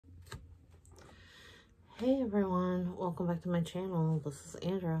Hey everyone, welcome back to my channel. This is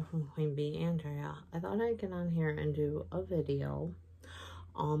Andrea from Queen Bee Andrea. I thought I'd get on here and do a video.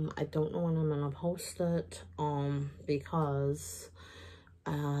 I don't know when I'm gonna post it, because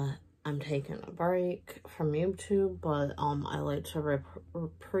I'm taking a break from YouTube, but I like to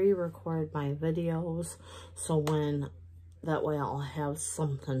pre-record my videos, so that way I'll have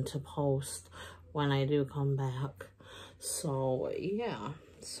something to post when I do come back. So yeah.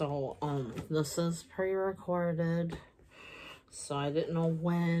 So, this is pre-recorded, so I didn't know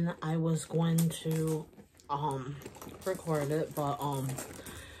when I was going to, record it, but,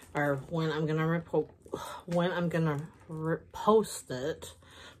 or when I'm gonna post it,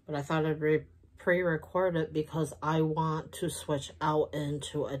 but I thought I'd pre-record it because I want to switch out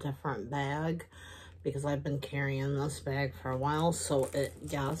into a different bag, because I've been carrying this bag for a while. So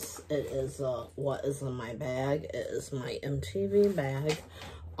yes, it is, what is in my bag. It is my MTV bag.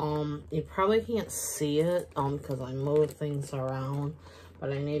 You probably can't see it, because I moved things around,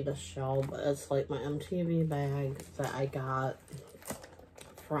 but I need to show, but it's like my MTV bag that I got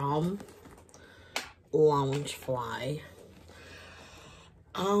from Loungefly.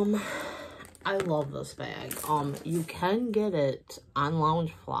 I love this bag. You can get it on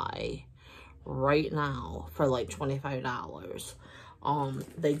Loungefly right now for like $25.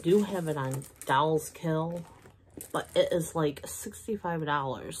 They do have it on Dolls Kill, but it is like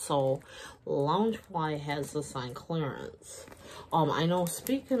 $65. So Loungefly has this on clearance. I know,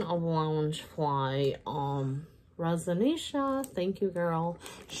 speaking of Loungefly, Resonisha, thank you girl,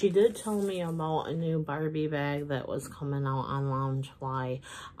 she did tell me about a new Barbie bag that was coming out on Loungefly.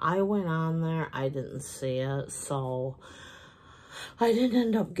 I went on there, I didn't see it, so I didn't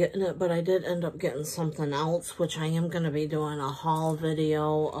end up getting it, but I did end up getting something else, which I am going to be doing a haul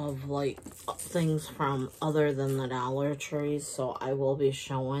video of, like, things from other than the Dollar Tree, so I will be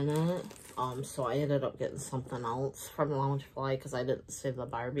showing it. So I ended up getting something else from Loungefly because I didn't see the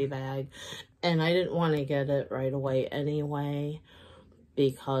Barbie bag, and I didn't want to get it right away anyway,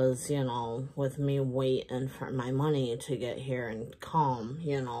 because, you know, with me waiting for my money to get here and come,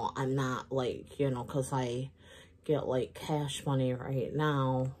 you know, I'm not, like, you know, because I get like cash money right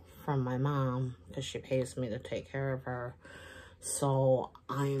now from my mom because she pays me to take care of her. So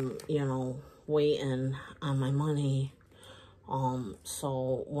I'm, you know, waiting on my money.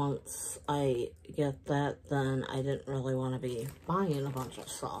 So once I get that, then I didn't really want to be buying a bunch of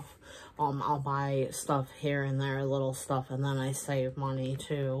stuff. I'll buy stuff here and there, little stuff, and then I save money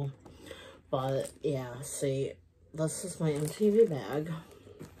too. But yeah, see, this is my MTV bag.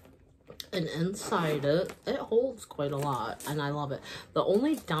 And inside it holds quite a lot, and I love it. The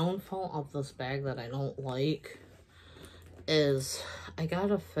only downfall of this bag that I don't like is I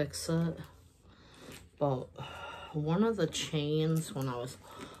gotta fix it, but one of the chains, when I was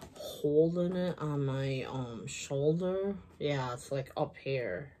holding it on my shoulder, yeah, it's like up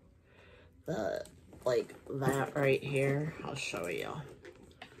here, like that right here. I'll show you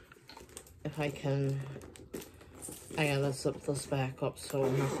if I can. I gotta zip this back up so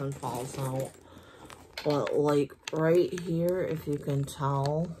nothing falls out. But like right here, if you can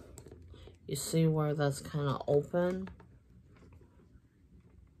tell, you see where that's kind of open?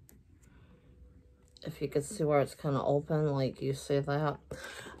 If you can see where it's kind of open, like you see that?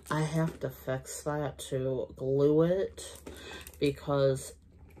 I have to fix that to glue it, because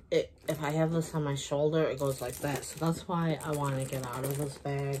if I have this on my shoulder, it goes like that. So that's why I want to get out of this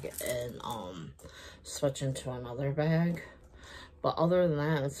bag and switch into another bag. But other than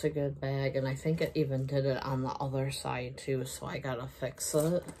that, it's a good bag, and I think it even did it on the other side too, so I gotta fix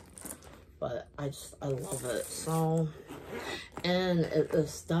it. But I love it. So, and it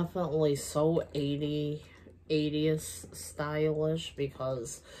is definitely so 80s stylish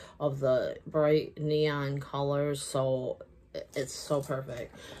because of the bright neon colors, so it's so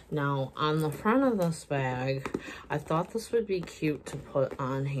perfect. Now, on the front of this bag, I thought this would be cute to put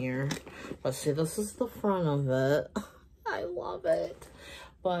on here. But see, this is the front of it. I love it.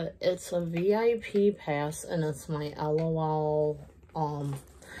 But it's a VIP pass, and it's my LOL,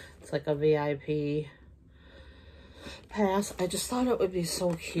 it's like a VIP pass. I just thought it would be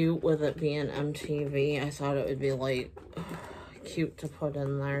so cute with it being MTV. I thought it would be, like, cute to put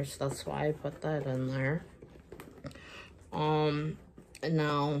in there, so that's why I put that in there.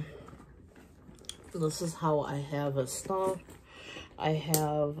 Now, this is how I have it stuffed. I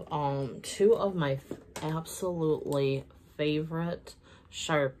have, two of my absolutely favorite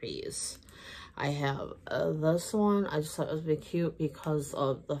Sharpies. I have this one. I just thought it would be cute because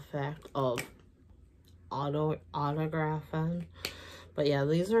of the fact of autographing. But yeah,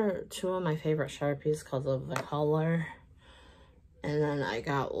 these are two of my favorite Sharpies because of the color. And then I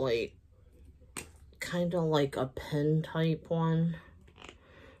got, like, kind of like a pin type one,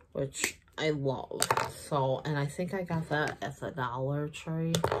 which I love. So, and I think I got that at the Dollar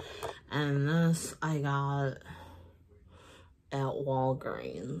Tree. And this I got at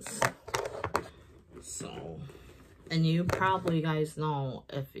Walgreens. So, and you probably guys know,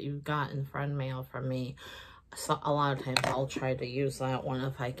 if you've gotten friend mail from me, so a lot of times I'll try to use that one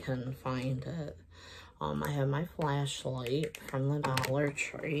if I can find it. I have my flashlight from the Dollar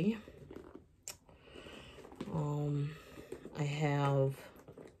Tree. I have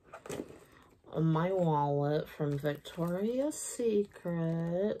my wallet from Victoria's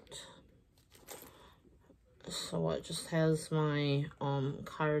Secret. So it just has my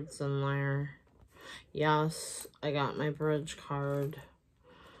cards in there. Yes, I got my bridge card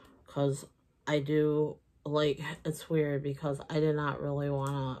because I do, like, it's weird because I did not really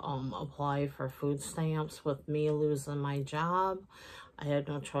want to apply for food stamps. With me losing my job, I had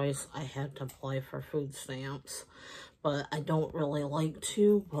no choice. I had to apply for food stamps. But I don't really like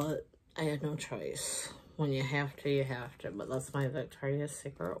to, but I had no choice. When you have to, you have to. But that's my Victoria's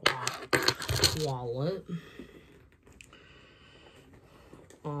Secret wallet.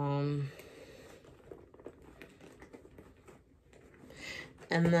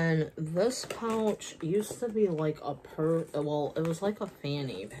 And then this pouch used to be like a well, it was like a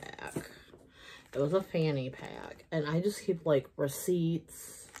fanny pack. It was a fanny pack. And I just keep like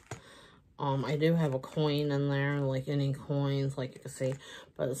receipts. I do have a coin in there, like any coins, like you can see.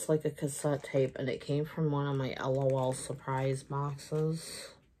 But it's like a cassette tape, and it came from one of my LOL surprise boxes.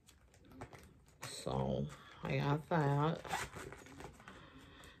 So, I got that.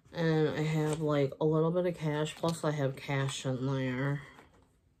 And I have like a little bit of cash, plus I have cash in there.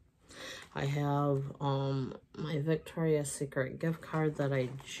 I have my Victoria's Secret gift card that I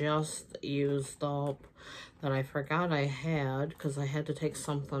just used up, that I forgot I had because I had to take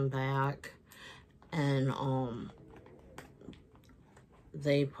something back, and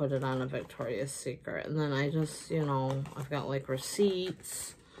they put it on a Victoria's Secret. And then I just, you know, I've got like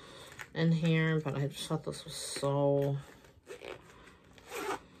receipts in here, but I just thought this was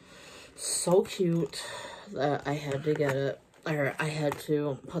so cute that I had to get it. Or I had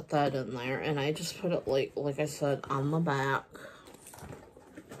to put that in there, and I just put it like I said, on the back.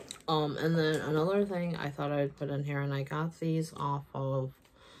 And then another thing I thought I'd put in here, and I got these off of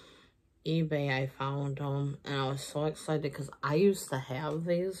eBay. I found them, and I was so excited because I used to have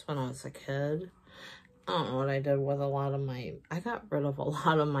these when I was a kid. I don't know what I did with a lot of my, I got rid of a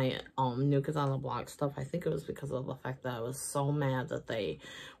lot of my New Kids on the Block stuff. I think it was because of the fact that I was so mad that they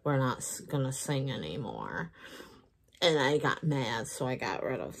were not gonna sing anymore. And I got mad, so I got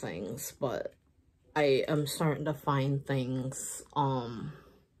rid of things. But I am starting to find things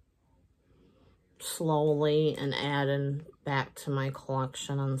slowly and adding back to my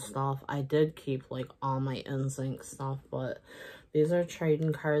collection and stuff. I did keep like all my NSYNC stuff, but these are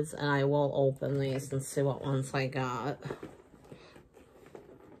trading cards, and I will open these and see what ones I got.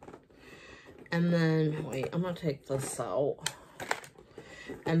 And then, wait, I'm gonna take this out.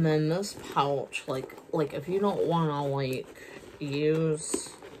 And then this pouch, like if you don't want to, like, use,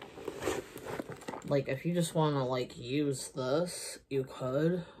 like, if you just want to, like, use this, you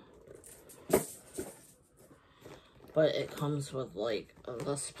could. But it comes with, like,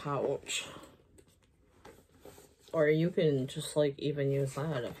 this pouch. Or you can just, like, even use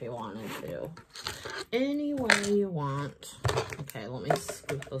that if you wanted to. Any way you want. Okay, let me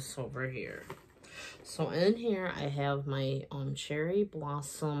scoop this over here. So in here, I have my Cherry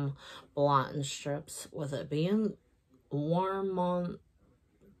Blossom blotting strips. With it being warm month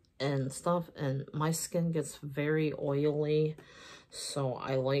and stuff, and my skin gets very oily, so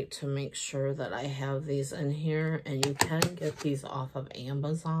I like to make sure that I have these in here. And you can get these off of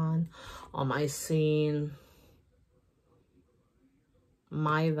Amazon. I seen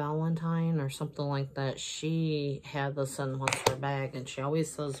My Valentine or something like that. She had this in what's her bag, and she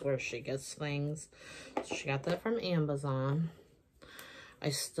always says where she gets things. So she got that from Amazon. I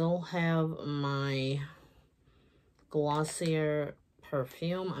still have my Glossier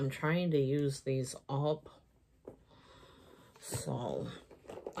perfume. I'm trying to use these up. So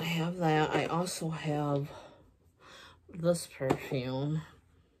I have that. I also have this perfume.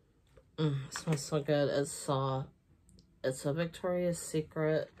 It smells so good. It's a Victoria's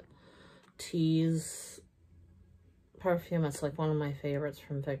Secret Tease perfume. It's like one of my favorites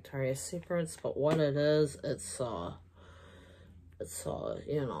from Victoria's Secrets. But what it is, it's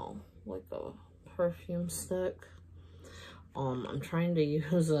you know, like a perfume stick. I'm trying to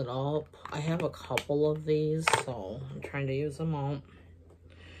use it up. I have a couple of these, so I'm trying to use them up.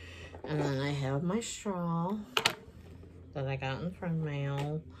 And then I have my straw that I got in friend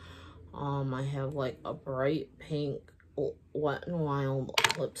mail. I have like a bright pink Wet n Wild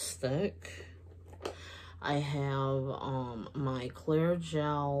lipstick. I have my clear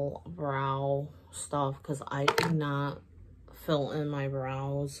gel brow stuff because I do not fill in my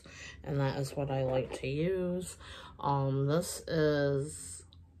brows, and that is what I like to use. This is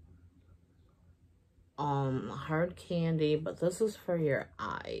hard candy, but this is for your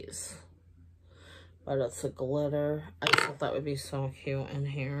eyes. But it's a glitter. I thought that would be so cute in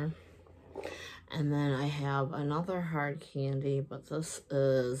here. And then I have another hard candy, but this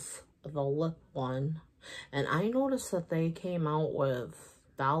is the lip one. And I noticed that they came out with,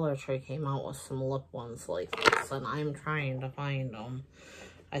 Dollar Tree came out with some lip ones like this, and I'm trying to find them.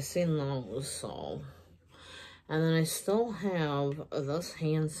 I seen those, so. And then I still have this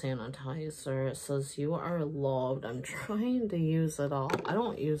hand sanitizer. It says, "You are loved." I'm trying to use it all. I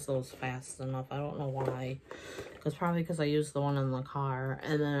don't use those fast enough. I don't know why. Probably because I use the one in the car.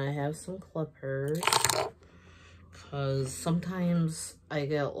 And then I have some clippers. Because sometimes I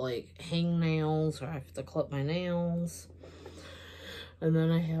get like hangnails or I have to clip my nails. And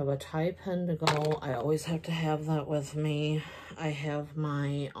then I have a tie pen to go. I always have to have that with me. I have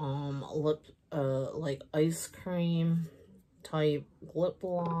my lip like ice cream type lip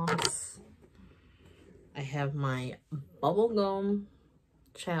gloss. I have my bubblegum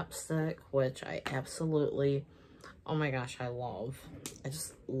chapstick, which I absolutely, oh my gosh, I love. I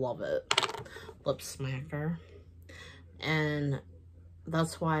just love it. Lip smacker. And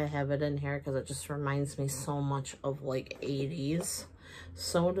that's why I have it in here, because it just reminds me so much of like 80s.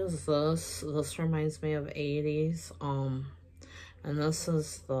 So does this. This reminds me of 80s. And this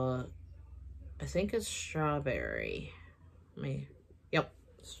is the, I think it's strawberry. Yep,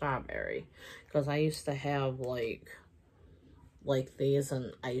 strawberry. Because I used to have like these,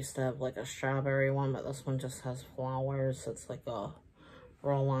 and I used to have like a strawberry one, but this one just has flowers. It's like a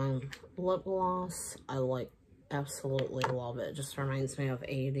roll-on lip gloss. I absolutely love it. It just reminds me of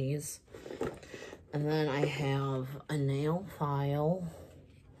 80s. And then I have a nail file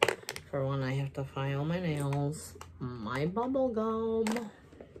for when I have to file my nails. My bubble gum.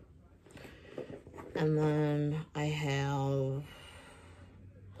 And then I have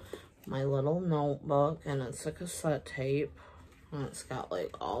my little notebook, and it's a cassette tape. And it's got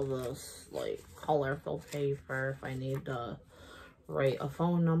like all this like colorful paper if I need to write a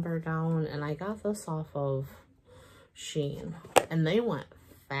phone number down. And I got this off of Shein, and they went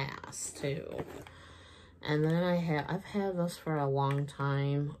fast too. And then I've had this for a long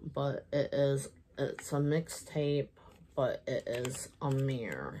time, but it's a mixtape, but it is a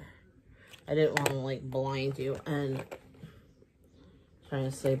mirror. I didn't want to like blind you, and I'm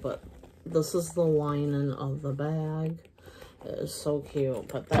trying to say, but this is the lining of the bag. It is so cute.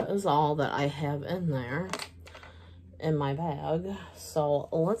 But that is all that I have in there in my bag. So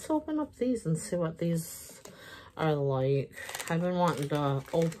let's open up these and see what these are like. I've been wanting to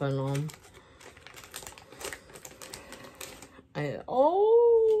open them. I'm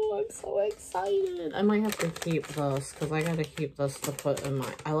so excited. I might have to keep this, because I gotta keep this to put in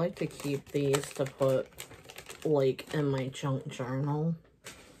my, I like to keep these to put like in my junk journal.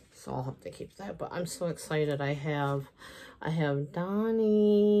 So I'll have to keep that. But I'm so excited. I have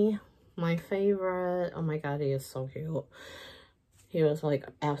Donnie, my favorite. Oh my god, he is so cute. He was like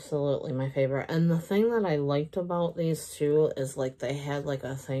absolutely my favorite. And the thing that I liked about these two is like they had like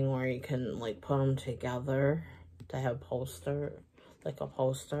a thing where you can like put them together to have like a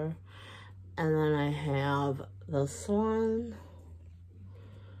poster. And then I have this one,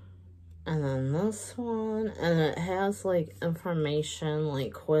 and then this one, and it has like information,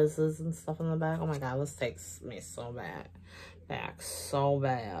 like quizzes and stuff in the back. Oh my god, this takes me so back so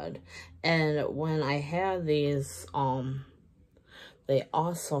bad. And when I had these, they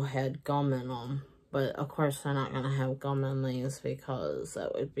also had gum in them. But, of course, they're not going to have gum in these because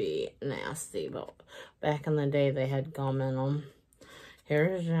that would be nasty. But back in the day, they had gum in them.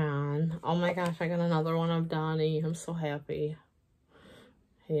 Here's John. Oh, my gosh, I got another one of Donnie. I'm so happy.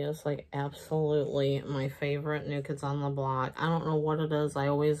 He is, like, absolutely my favorite New Kids on the Block. I don't know what it is. I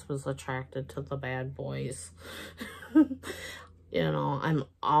always was attracted to the bad boys. You know, I'm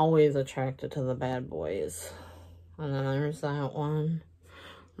always attracted to the bad boys. And then there's that one.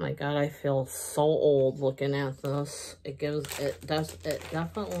 My god, I feel so old looking at this. It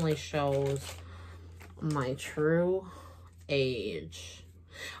definitely shows my true age.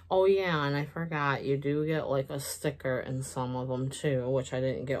 Oh yeah, and I forgot, you do get like a sticker in some of them too, which I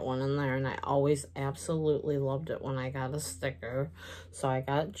didn't get one in there, and I always absolutely loved it when I got a sticker. So I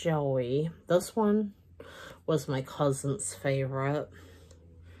got Joey. This one was my cousin's favorite.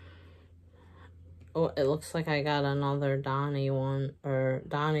 Oh, it looks like I got another Donnie one, or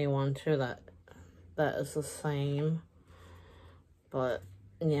Donnie one too, that is the same. But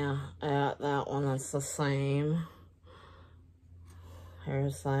yeah, I got that one that's the same.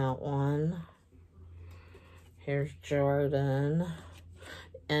 Here's that one. Here's Jordan.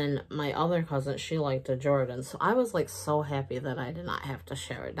 And my other cousin, she liked a Jordan. So I was like so happy that I did not have to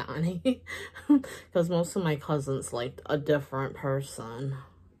share a Donnie. Because most of my cousins liked a different person.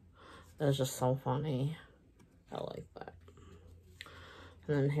 It was just so funny. I like that.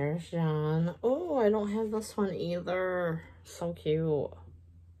 And then here's John. Oh, I don't have this one either. So cute.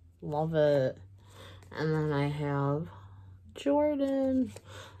 Love it. And then I have Jordan.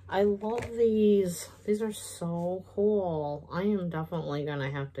 I love these. These are so cool. I am definitely going to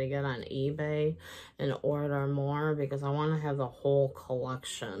have to get on eBay and order more because I want to have the whole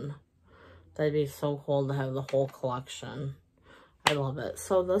collection. That'd be so cool to have the whole collection. I love it.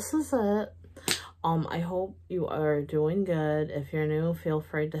 So this is it. I hope you are doing good. If you're new, feel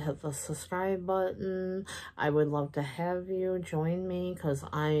free to hit the subscribe button. I would love to have you join me because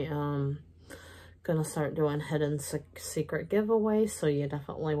I am gonna start doing hidden secret giveaways, so you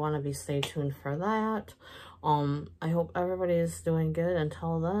definitely want to stay tuned for that. I hope everybody is doing good.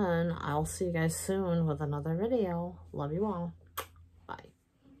 Until then, I'll see you guys soon with another video. Love you all.